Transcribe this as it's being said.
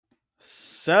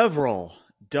Several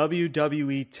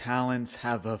WWE talents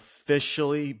have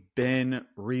officially been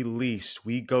released.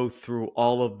 We go through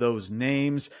all of those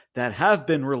names that have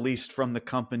been released from the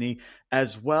company,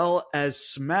 as well as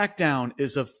SmackDown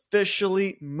is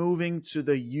officially moving to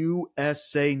the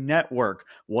USA Network.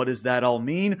 What does that all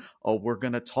mean? Oh, we're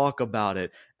going to talk about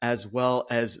it, as well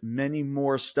as many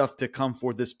more stuff to come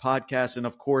for this podcast. And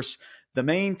of course, the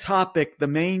main topic, the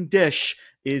main dish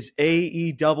is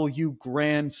AEW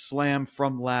Grand Slam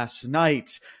from last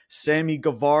night. Sammy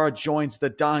Guevara joins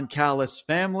the Don Callis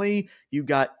family. You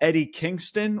got Eddie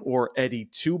Kingston, or Eddie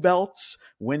Two Belts,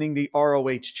 winning the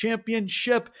ROH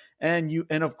Championship, and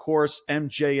of course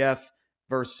MJF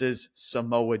versus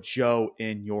Samoa Joe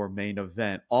in your main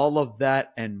event. All of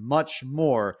that and much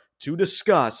more to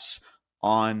discuss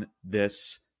on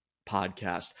this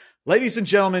podcast. Ladies and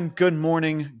gentlemen, good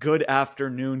morning, good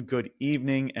afternoon, good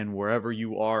evening, and wherever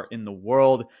you are in the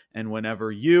world and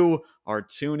whenever you are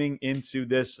tuning into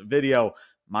this video.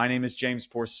 My name is James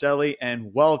Porcelli,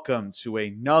 and welcome to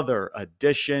another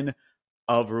edition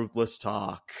of Ruthless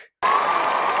Talk.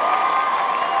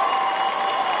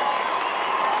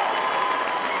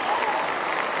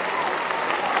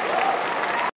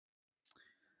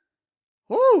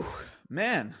 Whew.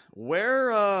 Man,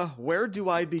 where do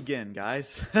I begin,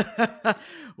 guys?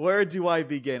 Where do I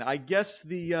begin? I guess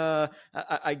the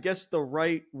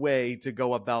right way to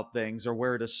go about things, or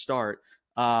where to start,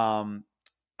 I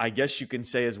guess you can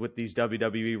say, is with these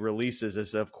WWE releases.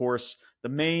 Is of course the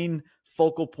main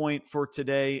focal point for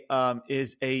today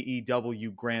is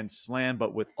AEW Grand Slam,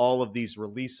 but with all of these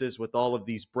releases, with all of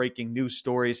these breaking news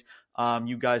stories,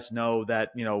 you guys know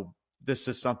that this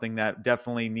is something that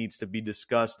definitely needs to be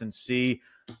discussed and see,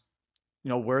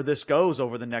 where this goes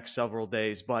over the next several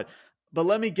days. But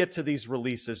let me get to these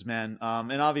releases, man.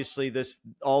 And obviously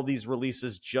all these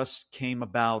releases just came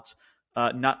about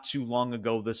not too long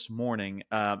ago this morning,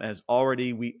 as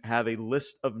already we have a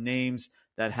list of names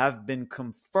that have been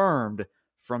confirmed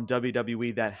from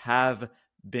WWE that have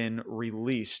been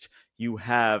released. You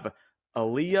have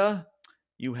Aaliyah,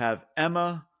 you have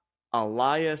Emma,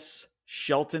 Elias,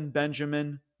 Shelton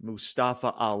Benjamin,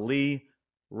 Mustafa Ali,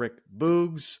 Rick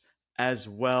Boogs, as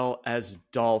well as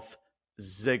Dolph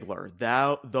Ziggler.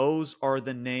 Those are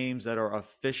the names that are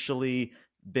officially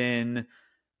been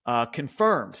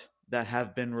confirmed that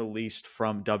have been released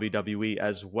from WWE,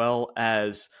 as well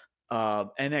as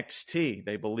NXT.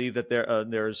 They believe that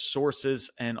there's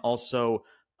sources and also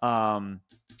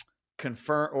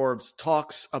confirm or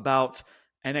talks about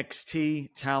NXT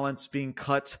talents being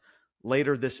cut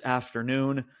later this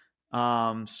afternoon.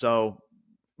 So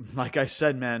like I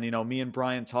said, man, me and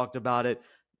Brian talked about it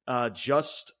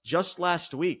just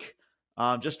last week,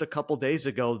 just a couple days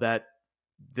ago, that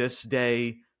this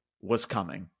day was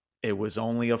coming. It was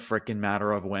only a freaking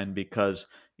matter of when, because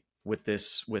with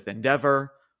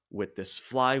Endeavor, with this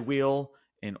flywheel,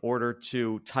 in order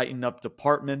to tighten up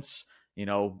departments,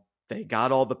 they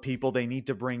got all the people they need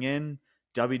to bring in.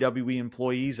 WWE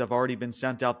employees have already been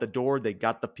sent out the door. They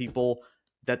got the people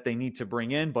that they need to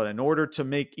bring in. But in order to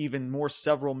make even more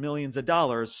several millions of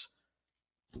dollars,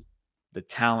 the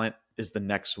talent is the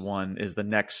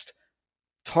next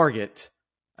target,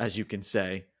 as you can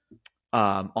say,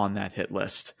 on that hit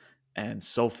list. And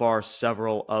so far,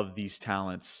 several of these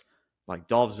talents, like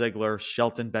Dolph Ziggler,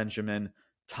 Shelton Benjamin,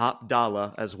 Top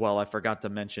Dollar as well. I forgot to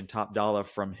mention Top Dollar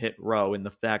from Hit Row, in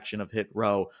the faction of Hit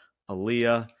Row,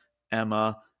 Aaliyah,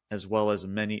 Emma, as well as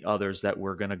many others that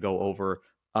we're going to go over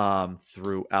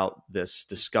throughout this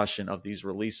discussion of these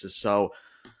releases. So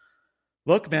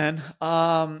look, man,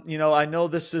 I know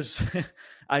this is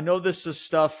I know this is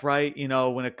stuff, right?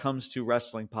 When it comes to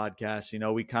wrestling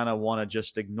podcasts, we kind of want to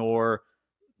just ignore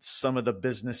some of the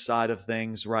business side of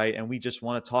things, right? And we just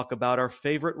want to talk about our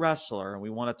favorite wrestler, and we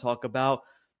want to talk about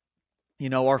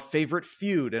our favorite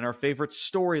feud and our favorite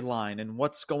storyline and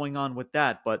what's going on with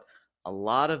that. But a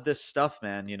lot of this stuff,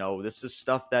 man, this is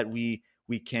stuff that we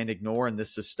can't ignore, and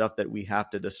this is stuff that we have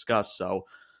to discuss. So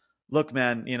look,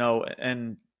 man,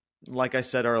 and like I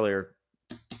said earlier,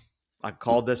 I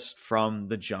called this from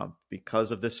the jump,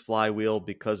 because of this flywheel,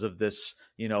 because of this,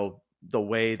 the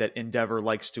way that Endeavor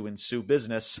likes to ensue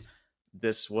business.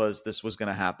 This was going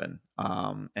to happen.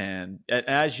 And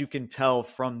as you can tell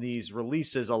from these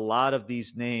releases, a lot of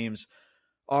these names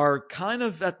are kind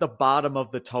of at the bottom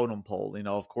of the totem pole.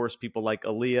 Of course, people like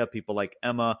Aaliyah, people like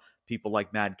Emma, people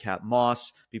like Madcap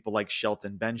Moss, people like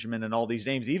Shelton Benjamin, and all these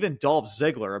names. Even Dolph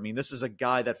Ziggler. I mean, this is a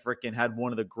guy that freaking had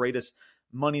one of the greatest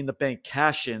Money in the Bank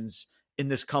cash-ins in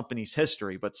this company's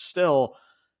history. But still,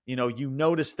 you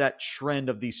notice that trend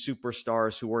of these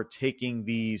superstars who are taking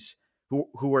these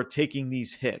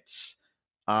hits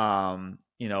And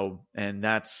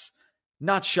that's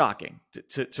not shocking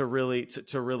to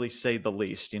really say the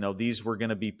least. These were going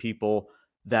to be people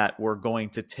that were going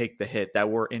to take the hit, that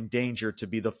were in danger to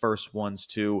be the first ones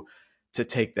to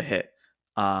take the hit.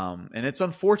 And it's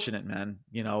unfortunate, man.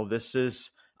 This is,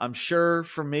 I'm sure,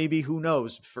 for maybe, who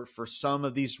knows, for some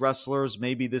of these wrestlers,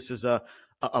 maybe this is a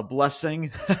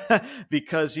blessing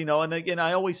because, and again,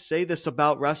 I always say this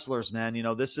about wrestlers, man.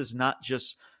 This is not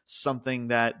just something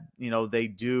that, they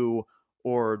do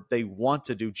or they want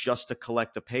to do just to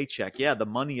collect a paycheck. Yeah, the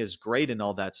money is great and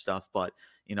all that stuff, but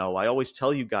I always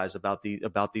tell you guys about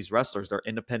these wrestlers. They're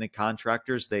independent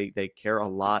contractors. They care a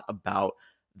lot about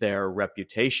their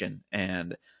reputation,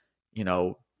 and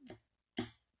and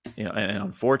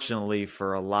unfortunately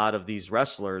for a lot of these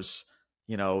wrestlers,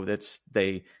 that's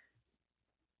they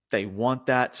want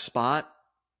that spot,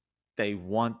 they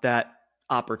want that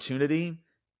opportunity,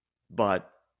 but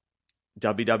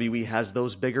WWE has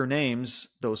those bigger names,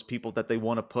 those people that they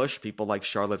want to push, people like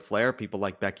Charlotte Flair, people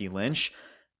like Becky Lynch,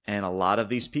 and a lot of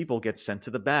these people get sent to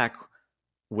the back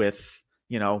with,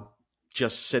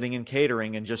 just sitting and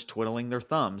catering and just twiddling their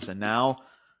thumbs. And now,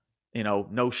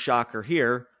 no shocker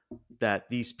here that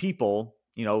these people,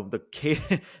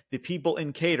 the people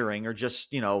in catering are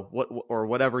just,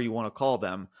 whatever you want to call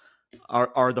them,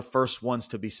 are the first ones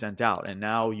to be sent out. And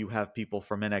now you have people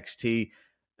from NXT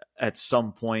at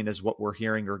some point, as what we're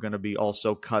hearing, are going to be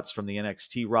also cuts from the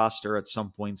NXT roster at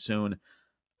some point soon.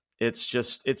 It's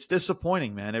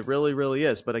disappointing, man. It really, really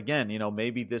is. But again,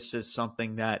 maybe this is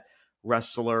something that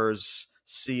wrestlers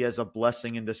see as a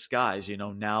blessing in disguise.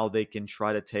 Now they can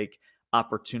try to take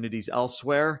opportunities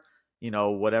elsewhere.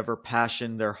 Whatever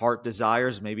passion their heart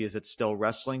desires, maybe is it still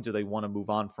wrestling? Do they want to move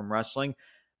on from wrestling?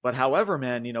 But however,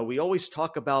 man, we always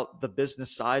talk about the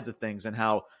business sides of things and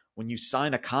how when you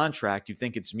sign a contract, you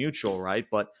think it's mutual, right?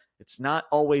 But it's not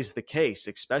always the case,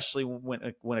 especially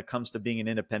when it comes to being an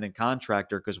independent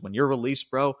contractor, because when you're released,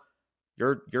 bro,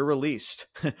 you're released.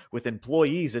 With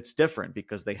employees, it's different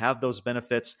because they have those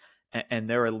benefits and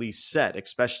they're at least set,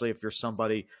 especially if you're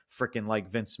somebody freaking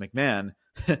like Vince McMahon,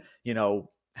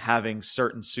 having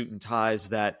certain suit and ties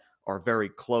that are very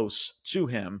close to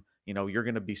him. You're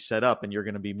going to be set up and you're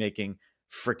going to be making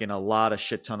freaking a lot of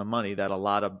shit ton of money that a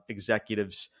lot of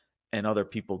executives and other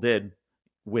people did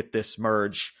with this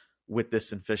merge, with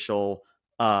this official,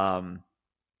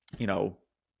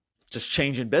 just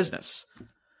change in business.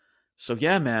 So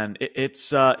yeah, man,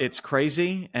 it's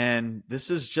crazy, and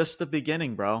this is just the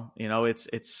beginning, bro.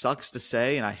 It sucks to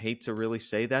say, and I hate to really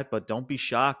say that, but don't be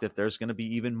shocked if there's going to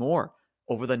be even more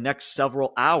over the next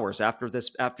several hours after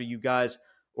this, after you guys,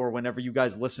 or whenever you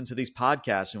guys listen to these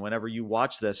podcasts and whenever you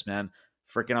watch this, man.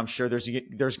 Freaking, I'm sure there's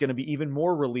going to be even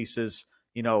more releases,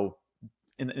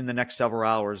 in the next several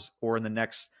hours or in the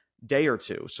next day or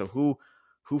two. So who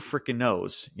freaking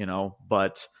knows,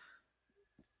 but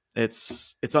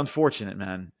it's unfortunate,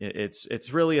 man.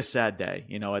 It's really a sad day.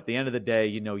 At the end of the day,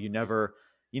 you never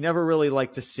really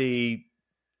like to see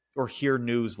or hear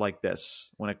news like this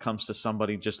when it comes to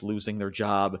somebody just losing their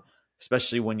job,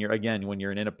 especially when you're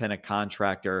an independent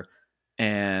contractor,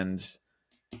 and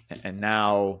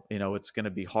now, it's going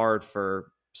to be hard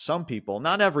for some people,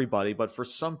 not everybody, but for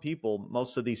some people,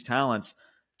 most of these talents,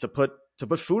 to put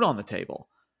food on the table.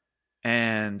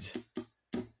 And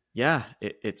yeah,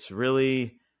 it's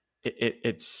really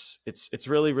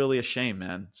really a shame,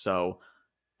 man. So,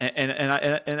 and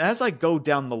as I go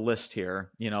down the list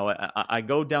here, I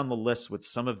go down the list with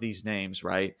some of these names,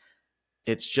 right?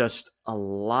 It's just a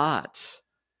lot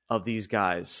of these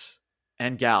guys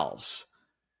and gals,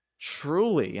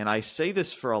 truly. And I say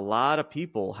this for a lot of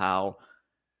people, how,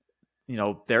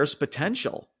 there's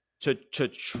potential to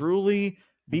truly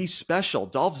be special.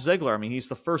 Dolph Ziggler, I mean, he's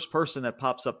the first person that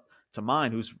pops up to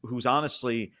mind who's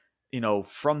honestly,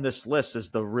 from this list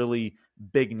is the really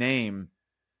big name,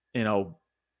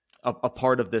 a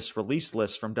part of this release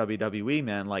list from WWE,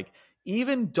 man. Like,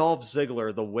 even Dolph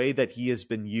Ziggler, the way that he has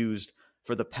been used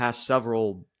for the past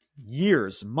several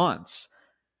years, months,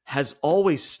 has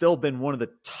always still been one of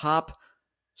the top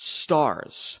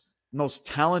stars, most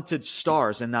talented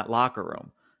stars in that locker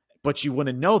room. But you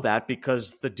wouldn't know that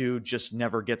because the dude just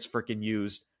never gets freaking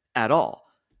used at all.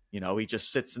 He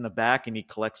just sits in the back and he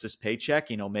collects his paycheck.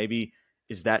 Maybe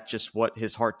is that just what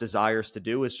his heart desires to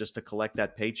do, is just to collect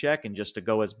that paycheck and just to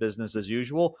go as business as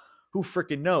usual? Who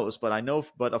freaking knows?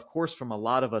 But of course, from a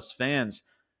lot of us fans,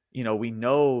 we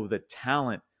know the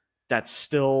talent that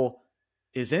still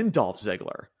is in Dolph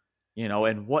Ziggler,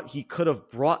 and what he could have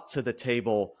brought to the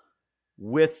table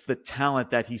with the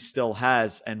talent that he still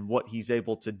has, and what he's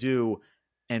able to do,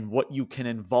 and what you can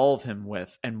involve him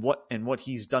with, and what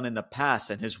he's done in the past,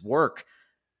 and his work,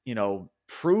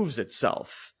 proves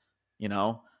itself, you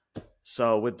know?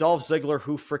 So with Dolph Ziggler,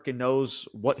 who freaking knows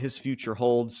what his future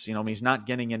holds? He's not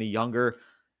getting any younger.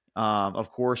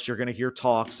 Of course, you're going to hear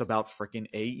talks about freaking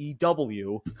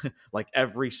AEW, like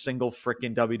every single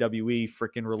freaking WWE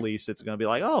freaking release. It's going to be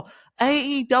like, oh,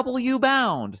 AEW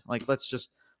bound. Like, let's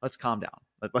calm down.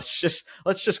 Let's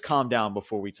just calm down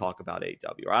before we talk about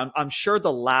AEW. I'm sure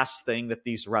the last thing that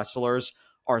these wrestlers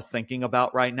are thinking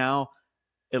about right now,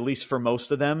 at least for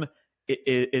most of them,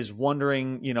 is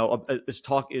wondering,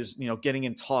 is getting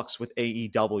in talks with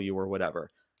AEW or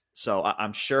whatever. So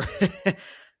I'm sure,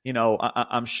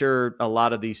 I'm sure a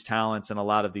lot of these talents and a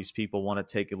lot of these people want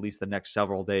to take at least the next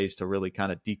several days to really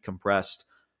kind of decompress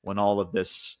when all of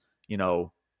this,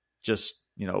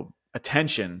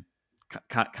 attention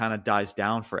kind of dies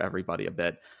down for everybody a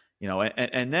bit,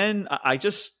 and then I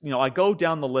just, I go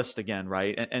down the list again.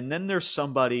 Right. And then there's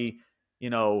somebody,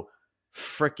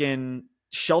 frickin'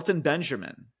 Shelton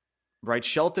Benjamin, right?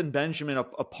 Shelton Benjamin,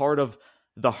 a part of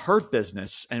the Hurt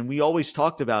Business. And we always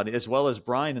talked about it, as well as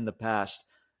Brian in the past,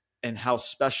 and how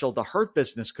special the Hurt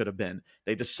Business could have been.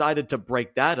 They decided to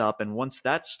break that up. And once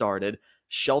that started,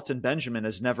 Shelton Benjamin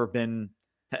has never been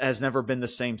the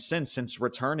same since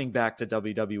returning back to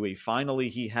WWE. Finally,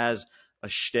 he has a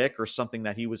shtick or something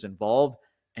that he was involved,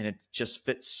 and it just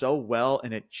fits so well,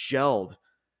 and it gelled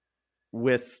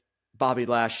with Bobby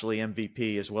Lashley,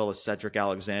 MVP, as well as Cedric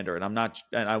Alexander. And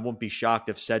I won't be shocked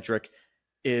if Cedric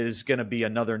is going to be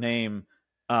another name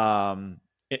in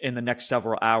the next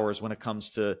several hours when it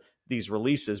comes to these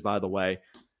releases, by the way.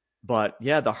 But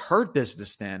yeah, the Hurt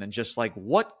Business, man, and just like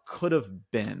what could have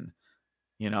been.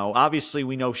 Obviously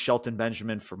we know Shelton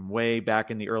Benjamin from way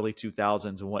back in the early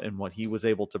 2000s and what he was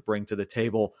able to bring to the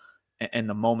table and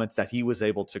the moments that he was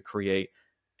able to create.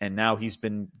 And now he's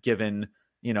been given,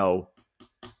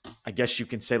 I guess you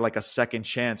can say like a second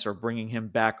chance, or bringing him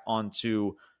back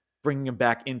into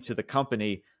the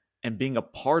company and being a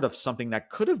part of something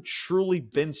that could have truly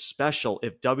been special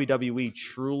if WWE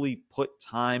truly put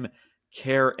time,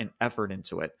 care, and effort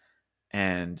into it.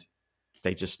 And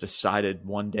they just decided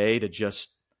one day to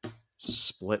just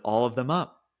split all of them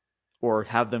up, or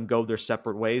have them go their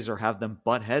separate ways, or have them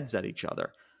butt heads at each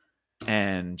other.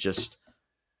 And just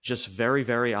very,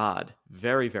 very odd.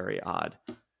 Very, very odd.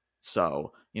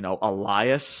 So,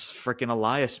 freaking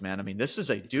Elias, man. I mean, this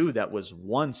is a dude that was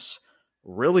once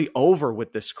really over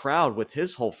with this crowd with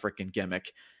his whole freaking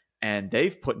gimmick, and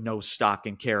they've put no stock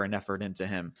and care and effort into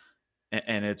him.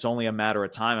 And it's only a matter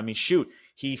of time. I mean, shoot,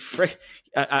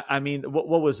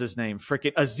 what was his name?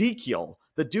 Freaking Ezekiel.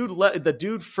 The dude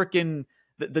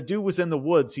was in the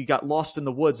woods. He got lost in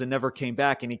the woods and never came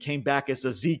back. And he came back as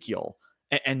Ezekiel.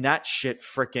 And that shit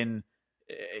freaking,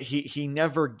 he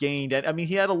never gained it. I mean,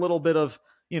 he had a little bit of,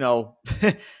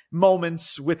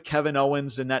 moments with Kevin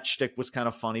Owens, and that shtick was kind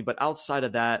of funny. But outside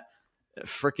of that,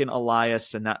 freaking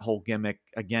Elias and that whole gimmick,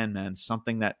 again, man,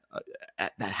 something that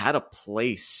had a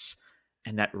place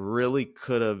and that really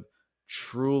could have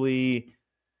truly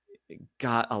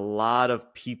got a lot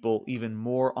of people even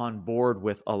more on board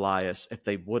with Elias if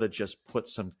they would have just put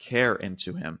some care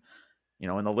into him.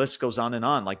 And the list goes on and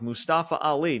on, like Mustafa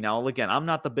Ali. Now, again, I'm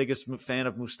not the biggest fan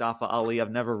of Mustafa Ali. I've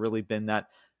never really been that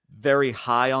very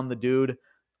high on the dude.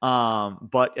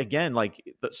 But again, like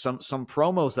some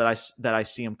promos that I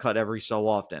see him cut every so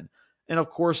often. And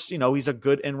of course, he's a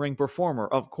good in-ring performer,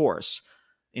 of course.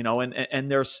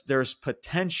 And there's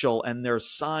potential, and there's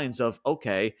signs of,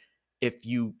 okay, if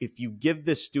you give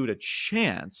this dude a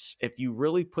chance, if you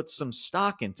really put some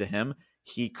stock into him,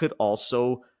 he could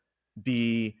also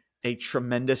be a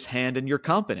tremendous hand in your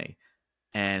company.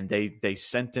 And they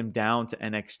sent him down to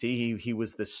NXT. He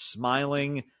was this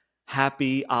smiling,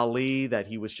 happy Ali that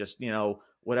he was just,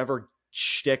 whatever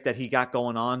shtick that he got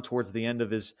going on towards the end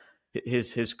of his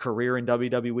career in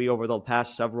WWE over the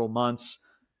past several months,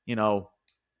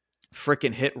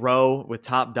 freaking Hit Row with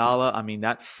Top Dollar. I mean,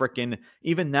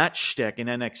 even that shtick in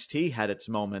NXT had its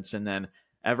moments. And then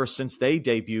ever since they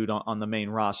debuted on the main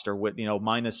roster with,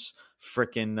 minus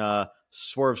freaking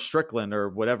Swerve Strickland or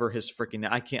whatever his freaking,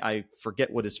 I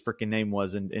forget what his freaking name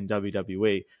was in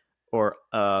WWE, or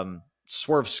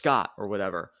Swerve Scott or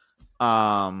whatever.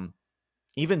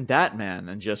 Even that, man,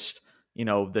 and just,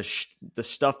 the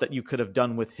stuff that you could have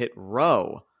done with Hit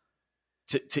Row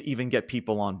to even get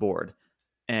people on board.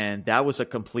 And that was a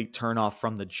complete turnoff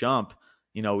from the jump.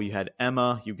 You had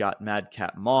Emma, you got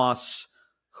Madcap Moss,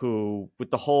 who,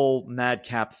 with the whole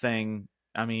Madcap thing,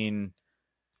 I mean,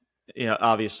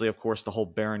 obviously, of course, the whole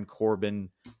Baron Corbin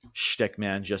shtick,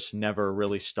 man, just never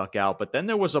really stuck out. But then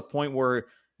there was a point where,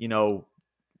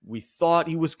 we thought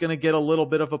he was going to get a little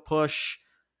bit of a push.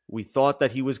 We thought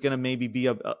that he was going to maybe be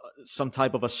some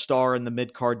type of a star in the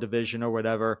mid-card division or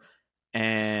whatever.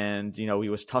 And, he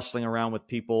was tussling around with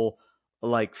people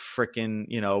like frickin',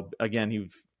 again,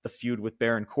 the feud with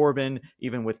Baron Corbin,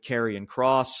 even with Karrion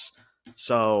Kross.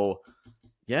 So,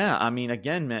 yeah, I mean,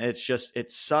 again, man,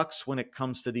 it sucks when it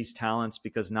comes to these talents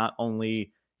because not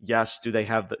only, yes, do they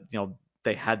have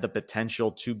they had the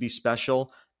potential to be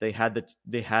special. They had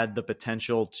the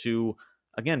potential to,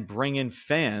 again, bring in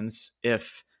fans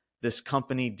if this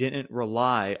company didn't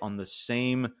rely on the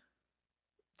same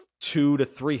 2 to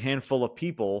 3 handful of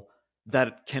people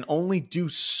that can only do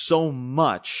so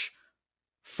much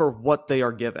for what they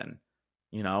are given,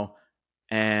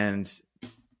 and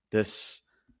this,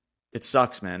 it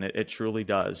sucks, man. It truly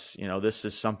does. This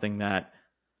is something that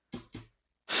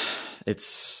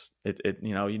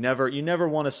you never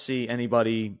want to see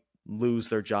anybody lose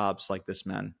their jobs like this,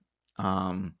 man.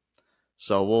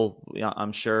 So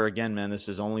I'm sure, again, man, this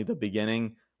is only the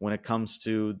beginning when it comes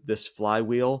to this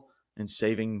flywheel and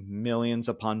saving millions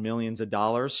upon millions of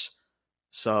dollars.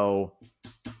 So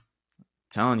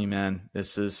telling you, man,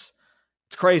 it's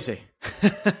crazy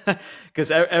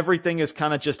because everything has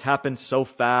kind of just happened so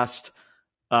fast.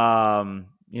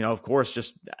 Of course,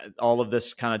 just all of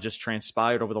this kind of just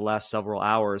transpired over the last several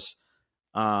hours.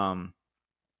 But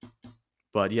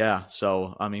yeah,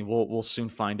 so I mean, we'll soon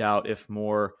find out if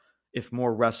more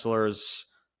wrestlers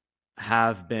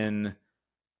have been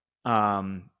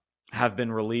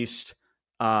released.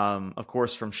 Of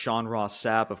course, from Sean Ross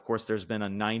Sapp, of course, there's been a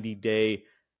 90-day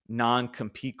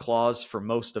non-compete clause for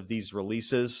most of these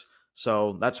releases.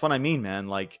 So that's what I mean, man.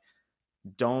 Like,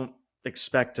 don't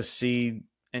expect to see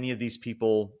any of these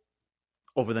people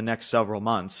over the next several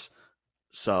months.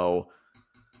 So,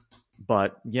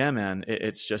 but yeah, man,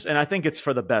 it's just, and I think it's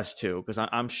for the best too, because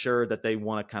I'm sure that they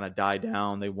want to kind of die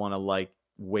down. They want to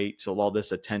wait till all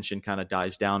this attention kind of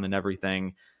dies down and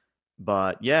everything.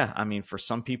 But yeah, I mean, for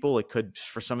some people,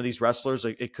 for some of these wrestlers,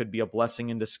 it could be a blessing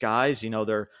in disguise.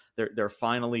 They're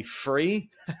finally free.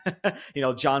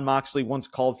 John Moxley once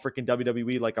called freaking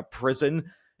WWE like a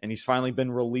prison, and he's finally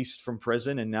been released from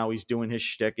prison, and now he's doing his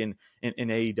shtick in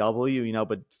AEW.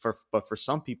 But for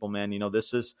some people, man,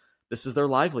 this is their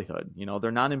livelihood.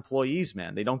 They're not employees,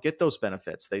 man. They don't get those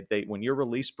benefits. They when you're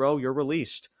released, bro, you're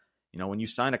released. When you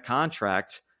sign a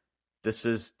contract, that's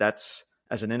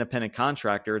as an independent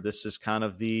contractor, this is kind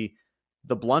of the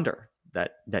blunder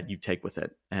that you take with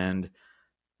it. And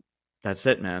that's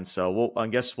it, man. So I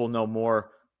guess we'll know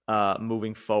more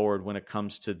moving forward when it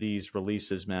comes to these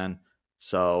releases, man.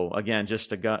 So again, just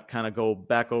to kind of go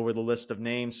back over the list of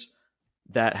names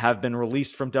that have been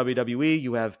released from WWE,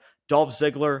 you have Dolph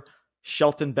Ziggler,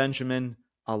 Shelton Benjamin,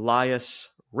 Elias,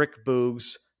 Rick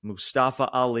Boogs, Mustafa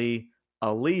Ali,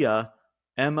 Aaliyah,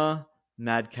 Emma,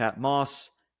 Madcap Moss,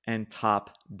 and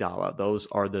Top Dollar. Those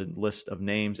are the list of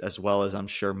names, as well as I'm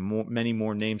sure many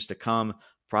more names to come,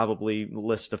 probably a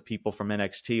list of people from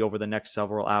NXT over the next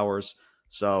several hours.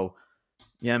 So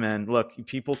yeah, man, look,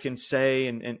 people can say,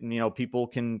 and people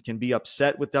can be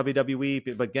upset with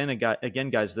WWE, but again,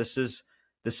 guys, this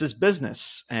is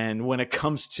business. And when it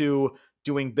comes to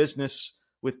doing business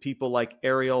with people like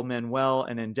Ariel, Manuel,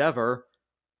 and Endeavor,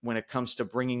 when it comes to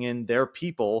bringing in their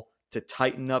people to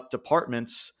tighten up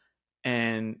departments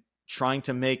and trying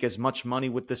to make as much money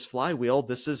with this flywheel,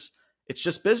 it's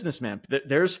just business, man.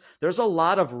 There's a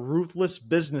lot of ruthless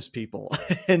business people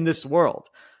in this world.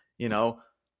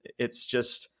 It's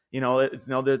just,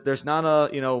 there's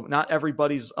not not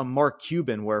everybody's a Mark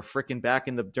Cuban, where freaking back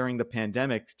during the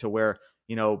pandemic, to where,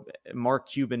 Mark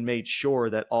Cuban made sure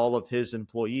that all of his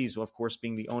employees, of course,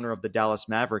 being the owner of the Dallas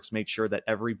Mavericks, made sure that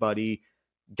everybody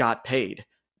got paid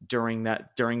during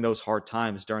those hard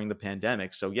times during the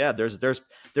pandemic. So yeah,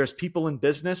 there's people in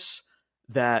business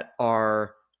that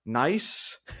are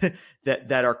nice,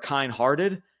 that are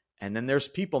kind-hearted, and then there's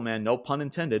people, man, no pun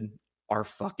intended, are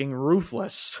fucking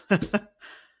ruthless.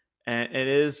 And it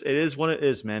is what it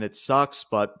is, man. It sucks,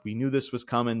 but we knew this was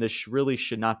coming. This really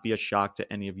should not be a shock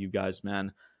to any of you guys,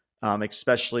 man.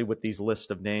 Especially with these list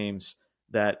of names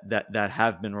that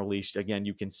have been released. Again,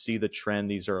 you can see the trend.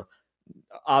 These are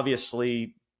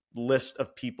obviously list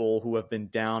of people who have been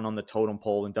down on the totem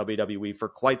pole in WWE for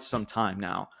quite some time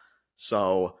now.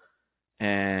 So,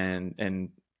 and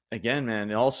again,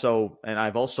 man, and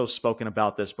I've also spoken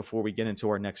about this before we get into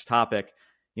our next topic,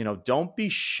 don't be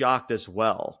shocked as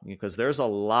well, because there's a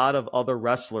lot of other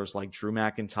wrestlers like Drew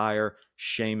McIntyre,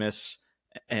 Sheamus,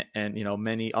 and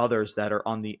many others that are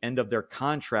on the end of their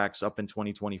contracts up in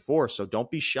 2024. So don't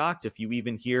be shocked if you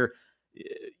even hear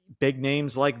big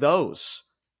names like those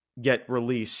get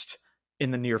released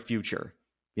in the near future.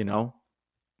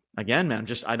 again, man,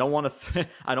 I don't want to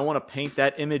I don't want to paint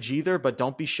that image either, but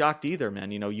don't be shocked either,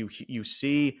 man. You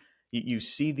see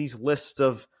these lists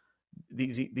of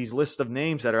these lists of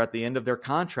names that are at the end of their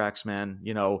contracts, man.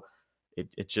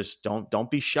 It just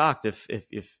don't be shocked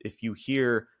if you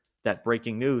hear that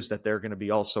breaking news that they're going to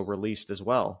be also released as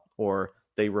well, or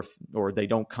they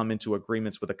don't come into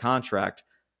agreements with a contract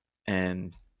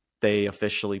and they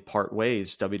officially part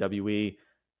ways, WWE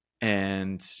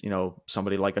and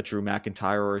somebody like a Drew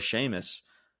McIntyre or a Sheamus.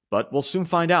 But we'll soon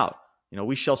find out.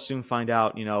 We shall soon find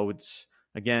out. It's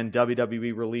again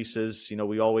WWE releases.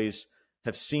 We always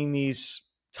have seen these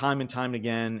time and time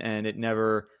again, and it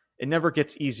never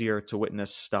gets easier to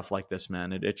witness stuff like this,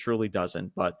 man. It truly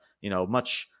doesn't. But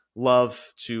much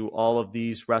love to all of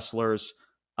these wrestlers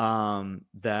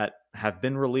that have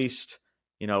been released.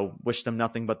 Wish them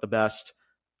nothing but the best.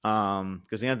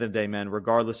 Because at the end of the day, man,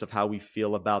 regardless of how we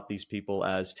feel about these people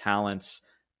as talents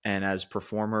and as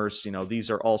performers,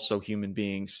 these are also human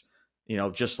beings,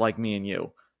 just like me and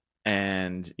you.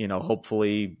 And,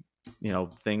 hopefully,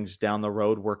 things down the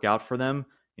road work out for them.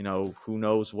 Who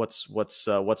knows what's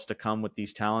to come with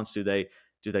these talents? Do they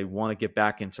want to get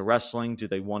back into wrestling? Do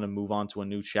they want to move on to a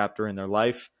new chapter in their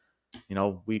life?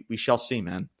 We shall see,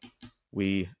 man.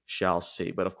 We shall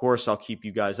see. But of course, I'll keep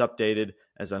you guys updated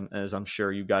as I'm sure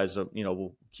you guys,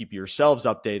 will keep yourselves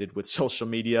updated with social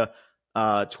media,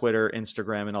 Twitter,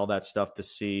 Instagram, and all that stuff to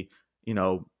see,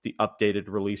 the updated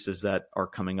releases that are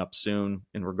coming up soon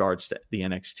in regards to the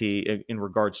NXT, in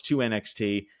regards to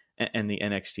NXT and the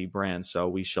NXT brand. So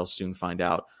we shall soon find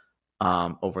out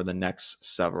over the next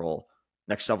several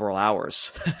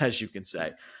hours, as you can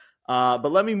say.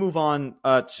 But let me move on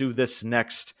to this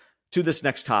next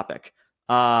topic.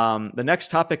 The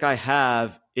next topic I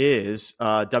have is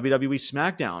WWE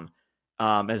SmackDown,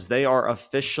 as they are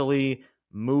officially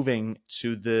moving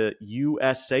to the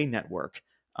USA Network.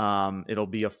 It'll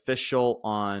be official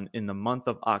in the month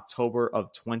of October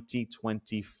of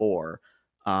 2024,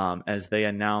 as they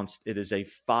announced it is a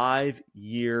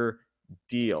 5-year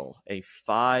deal,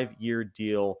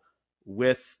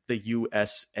 with the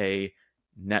USA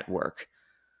Network,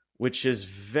 which is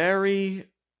very,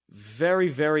 very,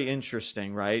 very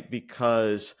interesting, right?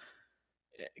 Because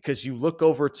you look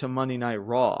over to Monday Night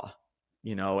Raw,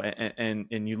 and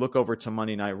you look over to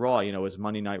Monday Night Raw, is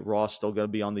Monday Night Raw still going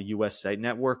to be on the USA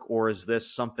Network, or is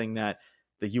this something that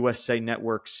the USA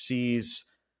Network sees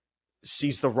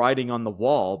the writing on the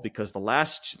wall? Because the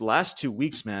last 2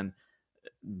 weeks, man,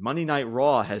 Monday Night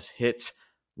Raw has hit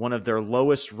one of their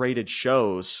lowest rated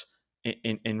shows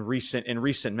in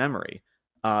recent memory.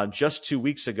 Just 2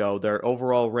 weeks ago, their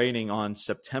overall rating on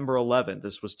September 11th,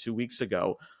 this was 2 weeks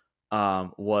ago,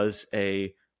 was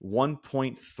a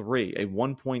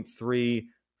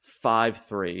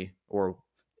 1.353, or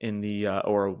a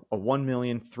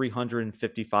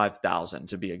 1,355,000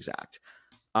 to be exact.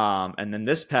 And then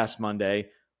this past Monday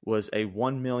was a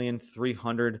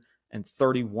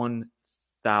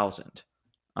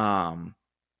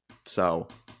 1,331,000.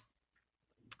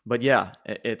 But yeah,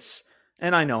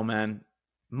 and I know, man,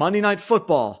 Monday Night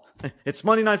Football. It's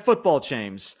Monday Night Football,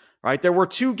 James, right? There were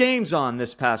 2 games on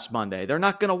this past Monday. They're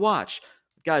not going to watch.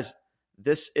 Guys,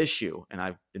 this issue, and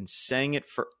I've been saying it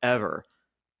forever,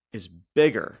 is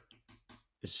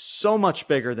so much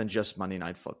bigger than just Monday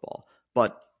Night Football.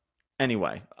 But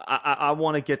anyway, I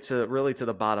want to get to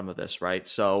the bottom of this, right?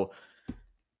 So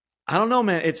I don't know,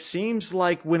 man. It seems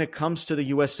like when it comes to the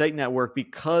USA Network,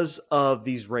 because of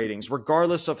these ratings,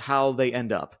 regardless of how they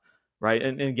end up, right?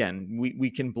 And again, we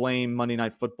can blame Monday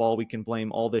Night Football. We can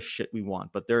blame all this shit we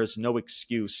want, but there is no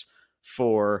excuse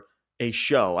for a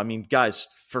show. I mean, guys,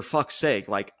 for fuck's sake,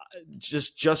 like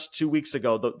just 2 weeks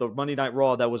ago, the Monday Night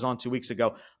Raw that was on 2 weeks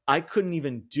ago, I couldn't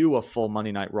even do a full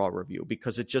Monday Night Raw review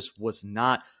because it just was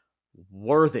not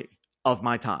worthy of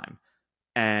my time.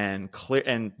 And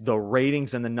the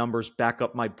ratings and the numbers back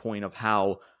up my point of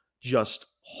how just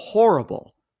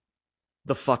horrible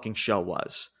the fucking show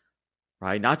was,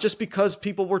 right? Not just because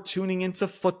people were tuning into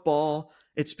football,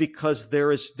 it's because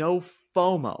there is no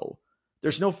FOMO.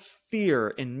 There's no fear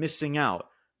in missing out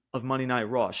of Monday Night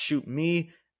Raw. Shoot,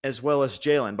 me as well as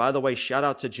Jalen. By the way, shout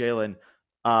out to Jalen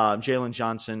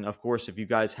Johnson. Of course, if you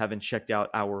guys haven't checked out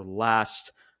our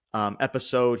last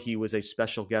episode, he was a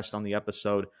special guest on the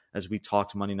episode as we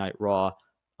talked Monday Night Raw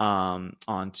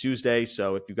on Tuesday.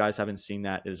 So if you guys haven't seen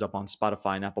that, it is up on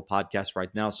Spotify and Apple Podcasts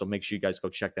right now. So make sure you guys go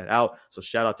check that out. So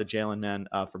shout out to Jalen, man,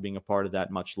 for being a part of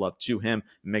that. Much love to him.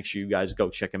 Make sure you guys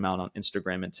go check him out on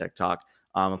Instagram and TikTok.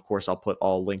 Of course, I'll put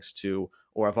all links to,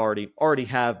 or I've already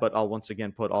have, but I'll once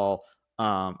again put all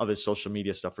of his social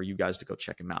media stuff for you guys to go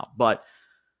check him out. But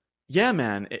yeah,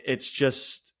 man, it's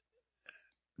just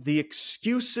the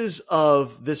excuses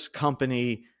of this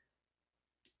company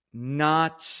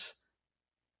not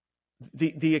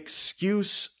the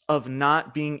excuse of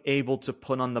not being able to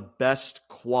put on the best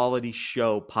quality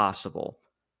show possible,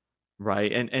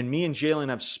 right? And me and Jalen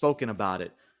have spoken about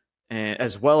it, and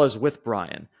as well as with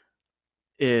Brian,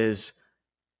 is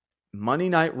Monday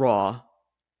Night Raw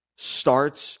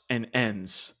starts and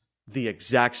ends the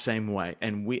exact same way.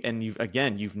 And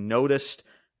you've noticed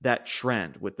that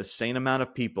trend with the same amount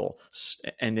of people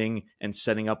ending and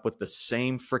setting up with the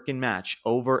same freaking match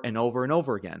over and over and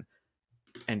over again.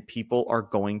 And people are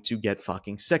going to get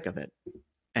fucking sick of it.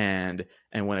 And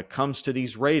when it comes to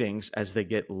these ratings, as they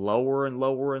get lower and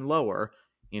lower and lower,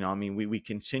 we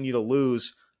continue to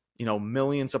lose,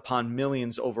 millions upon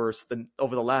millions over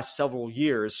the last several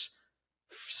years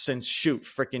since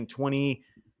since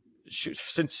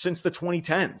the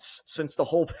 2010s, since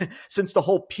the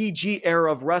whole PG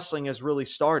era of wrestling has really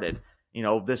started.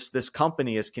 This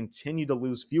company has continued to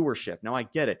lose viewership. Now I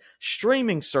get it,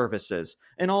 streaming services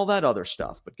and all that other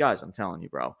stuff. But guys, I'm telling you,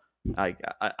 bro,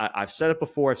 I've said it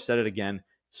before. I've said it again.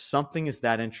 Something is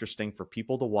that interesting for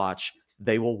people to watch,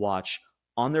 they will watch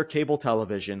on their cable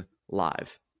television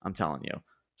live. I'm telling you.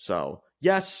 So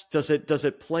yes, does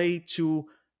it play to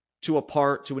a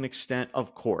part, to an extent?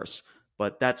 Of course.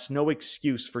 But that's no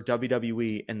excuse for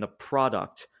WWE and the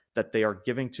product that they are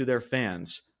giving to their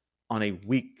fans on a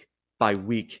week by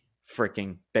week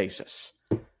freaking basis.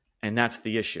 And that's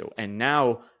the issue. And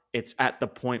now it's at the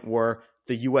point where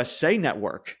the USA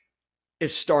Network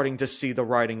is starting to see the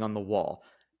writing on the wall.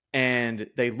 And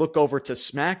they look over to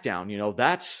SmackDown.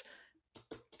 That's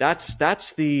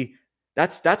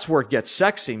where it gets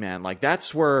sexy, man. Like,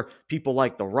 that's where people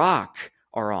like The Rock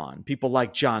are on. People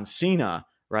like John Cena,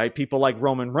 right? People like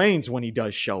Roman Reigns when he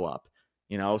does show up.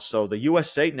 So the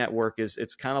USA Network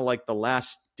it's kind of like the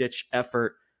last ditch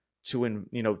effort to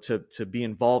be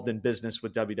involved in business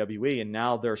with WWE. And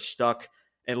now they're stuck,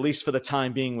 at least for the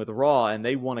time being, with Raw, and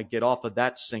they want to get off of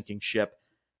that sinking ship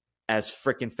as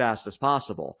freaking fast as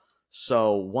possible.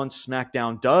 So once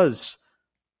SmackDown does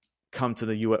come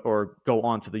to or go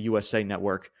on to the USA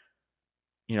Network,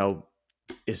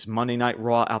 is Monday Night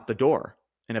Raw out the door?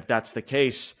 And if that's the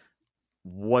case,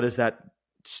 what does that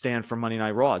stand for Monday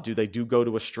Night Raw? Do they go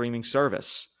to a streaming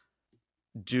service?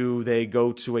 Do they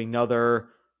go to another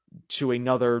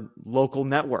local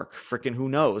network? Freaking who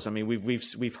knows? I mean,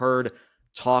 we've heard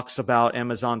talks about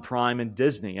Amazon Prime and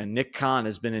Disney, and Nick Khan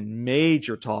has been in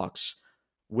major talks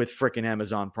with freaking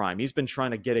Amazon Prime. He's been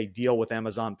trying to get a deal with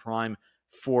Amazon Prime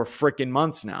for freaking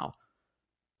months now.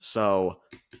 So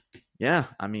yeah,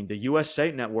 I mean, the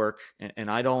USA Network,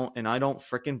 and I don't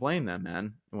freaking blame them,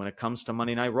 man. When it comes to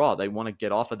Monday Night Raw, they want to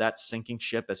get off of that sinking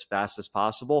ship as fast as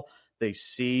possible. They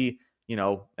see,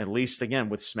 at least again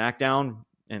with SmackDown,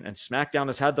 and SmackDown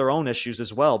has had their own issues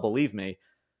as well, believe me.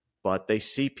 But they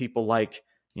see people like,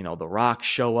 The Rock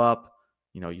show up.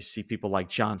 You see people like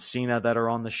John Cena that are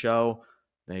on the show.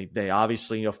 They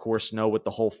obviously, of course, know with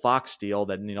the whole Fox deal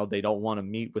that, they don't want to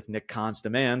meet with Nick Khan's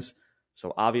demands.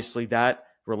 So obviously that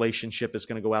relationship is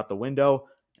going to go out the window,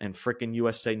 and freaking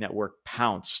USA Network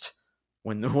pounced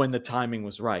when the timing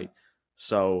was right.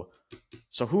 So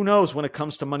who knows when it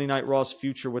comes to Monday Night Raw's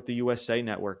future with the USA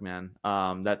Network, man.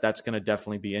 That's going to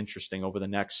definitely be interesting over the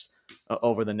next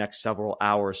several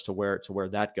hours to where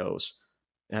that goes,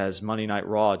 as Monday Night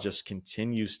Raw just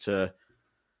continues to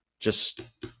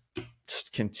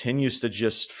freaking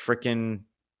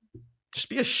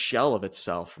be a shell of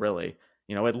itself, really.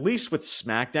 At least with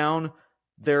SmackDown,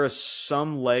 there are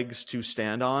some legs to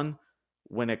stand on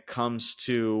when it comes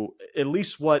to at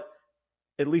least what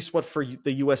for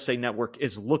the USA Network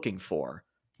is looking for,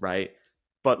 right?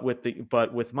 But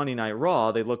with Monday Night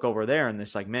Raw, they look over there and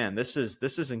it's like, man, this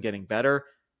isn't getting better.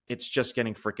 It's just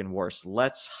getting freaking worse.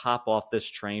 Let's hop off this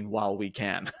train while we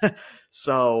can.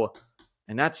 So,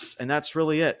 and that's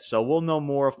really it. So we'll know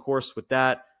more, of course, with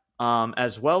that,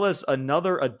 as well as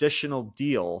another additional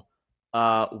deal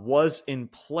was in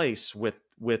place with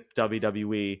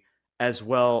WWE as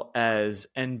well as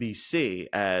NBC,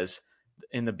 as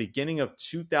in the beginning of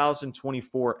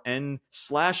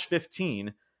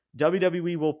 2024/15,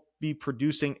 WWE will be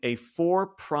producing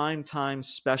 4 primetime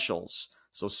specials,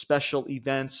 so special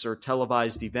events or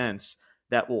televised events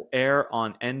that will air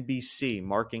on NBC,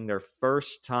 marking the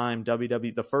first time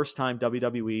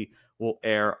WWE will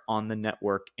air on the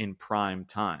network in prime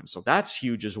time. So that's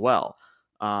huge as well.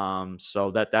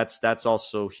 So that's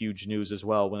also huge news as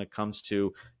well when it comes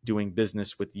to doing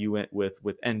business with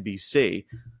NBC.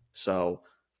 So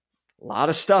a lot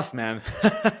of stuff, man.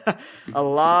 A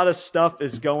lot of stuff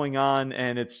is going on,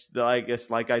 and it's, I guess,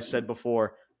 like I said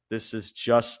before, this is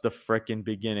just the freaking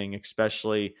beginning,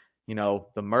 especially,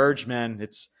 the merge, man.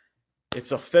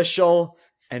 It's official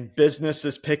and business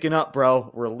is picking up, bro.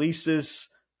 Releases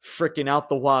freaking out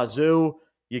the wazoo.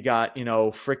 You got,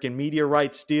 freaking media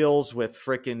rights deals with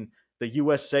freaking the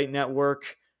USA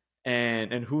Network,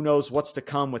 and who knows what's to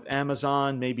come with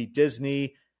Amazon, maybe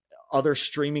Disney, other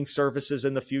streaming services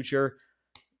in the future.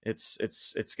 It's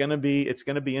gonna be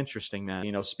interesting,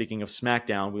 man. Speaking of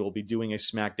SmackDown, we will be doing a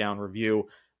SmackDown review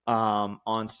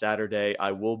on Saturday.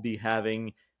 I will be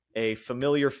having a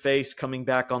familiar face coming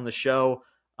back on the show,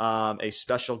 a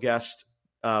special guest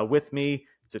with me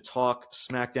to talk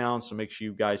SmackDown. So make sure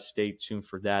you guys stay tuned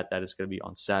for that. That is going to be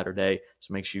on Saturday.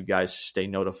 So make sure you guys stay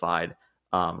notified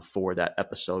for that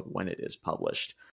episode when it is published.